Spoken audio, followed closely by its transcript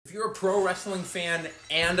If you're a pro wrestling fan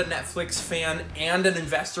and a Netflix fan and an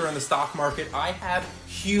investor in the stock market, I have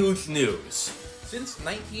huge news. Since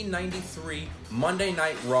 1993, Monday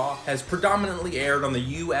Night Raw has predominantly aired on the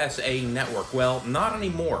USA Network. Well, not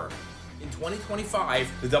anymore. In 2025,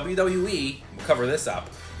 the WWE, we'll cover this up,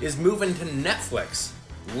 is moving to Netflix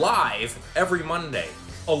live every Monday,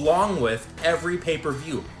 along with every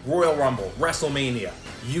pay-per-view, Royal Rumble, WrestleMania.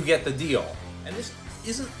 You get the deal. And this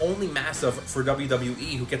isn't only massive for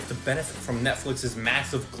WWE, who gets to benefit from Netflix's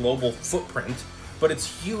massive global footprint, but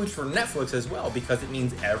it's huge for Netflix as well, because it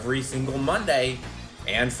means every single Monday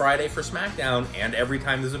and Friday for SmackDown, and every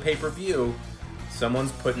time there's a pay-per-view,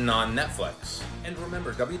 someone's putting on Netflix. And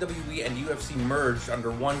remember, WWE and UFC merged under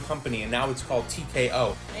one company, and now it's called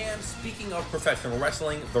TKO. And speaking of professional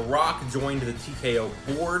wrestling, The Rock joined the TKO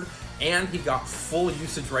board, and he got full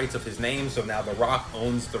usage rights of his name, so now The Rock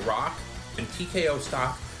owns The Rock. And TKO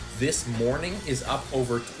stock this morning is up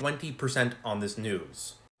over 20% on this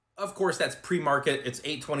news. Of course, that's pre-market. It's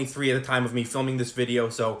 8:23 at the time of me filming this video,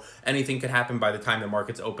 so anything could happen by the time the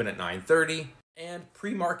markets open at 9:30. And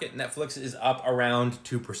pre-market Netflix is up around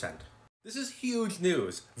 2%. This is huge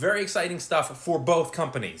news. Very exciting stuff for both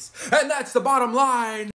companies. And that's the bottom line!